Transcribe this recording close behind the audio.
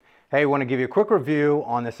Hey, I want to give you a quick review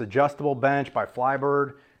on this adjustable bench by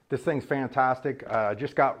FLYBIRD. This thing's fantastic.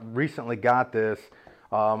 Just recently got this.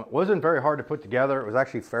 It wasn't very hard to put together. It was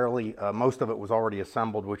actually fairly, most of it was already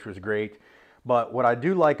assembled, which was great. But what I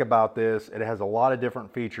do like about this, it has a lot of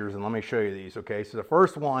different features, and let me show you these, okay? So the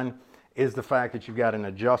first one is the fact that you've got an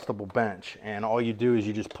adjustable bench, and all you do is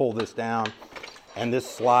you just pull this down, and this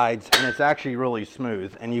slides, and it's actually really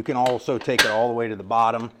smooth. And you can also take it all the way to the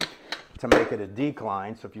bottom to make it a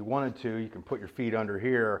decline. So if you wanted to, you can put your feet under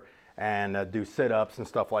here and do sit-ups and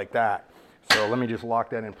stuff like that. So let me just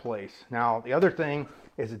lock that in place. Now, the other thing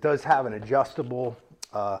is it does have an adjustable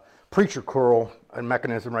preacher curl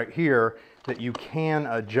mechanism right here that you can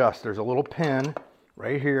adjust. There's a little pin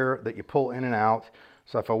right here that you pull in and out.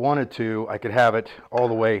 So if I wanted to, I could have it all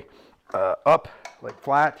the way up, like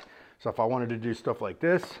flat. So if I wanted to do stuff like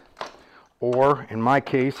this, or in my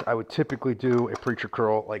case, I would typically do a preacher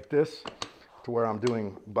curl like this to where I'm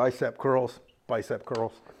doing bicep curls,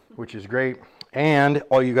 which is great. And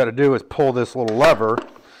all you got to do is pull this little lever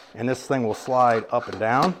and this thing will slide up and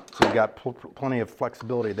down. So you got plenty of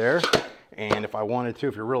flexibility there. And if I wanted to,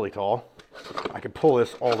 if you're really tall, I could pull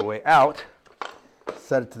this all the way out,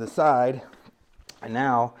 set it to the side, and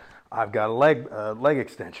now I've got a leg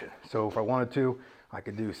extension. So if I wanted to, I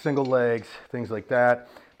could do single legs, things like that.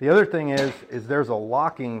 The other thing is there's a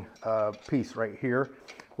locking piece right here,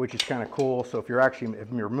 which is kind of cool. So if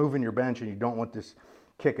you're moving your bench and you don't want this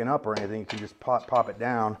kicking up or anything, you can just pop it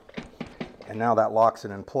down, and now that locks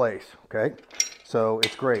it in place, okay? So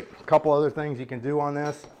it's great. A couple other things you can do on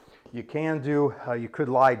this. You could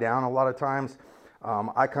lie down a lot of times.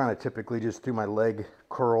 I kind of typically just do my leg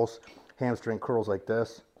curls, hamstring curls like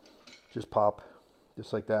this. Just pop,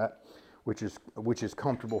 just like that, which is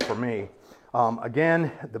comfortable for me.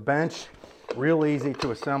 Again, the bench, real easy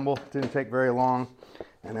to assemble, didn't take very long.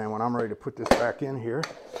 And then when I'm ready to put this back in here,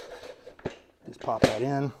 just pop that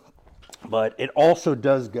in. But it also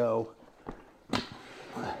does go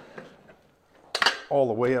all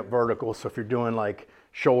the way up vertical. So if you're doing like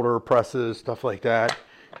shoulder presses, stuff like that,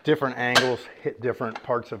 different angles, hit different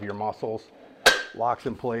parts of your muscles, locks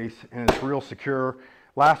in place, and it's real secure.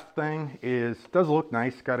 Last thing is, does look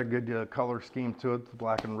nice, got a good color scheme to it, the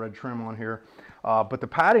black and red trim on here. But the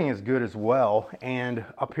padding is good as well. And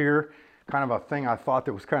up here, kind of a thing I thought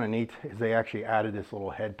that was kind of neat is they actually added this little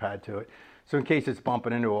head pad to it. So in case it's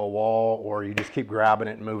bumping into a wall or you just keep grabbing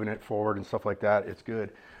it and moving it forward and stuff like that, it's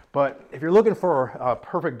good. But if you're looking for a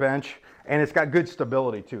perfect bench, and it's got good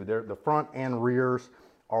stability too, the front and rears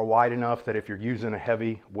are wide enough that if you're using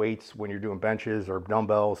heavy weights when you're doing benches or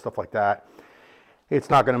dumbbells, stuff like that, it's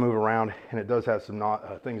not going to move around, and it does have some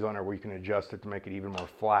things on there where you can adjust it to make it even more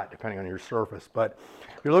flat depending on your surface. But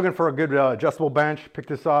if you're looking for a good adjustable bench, pick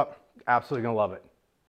this up. Absolutely going to love it.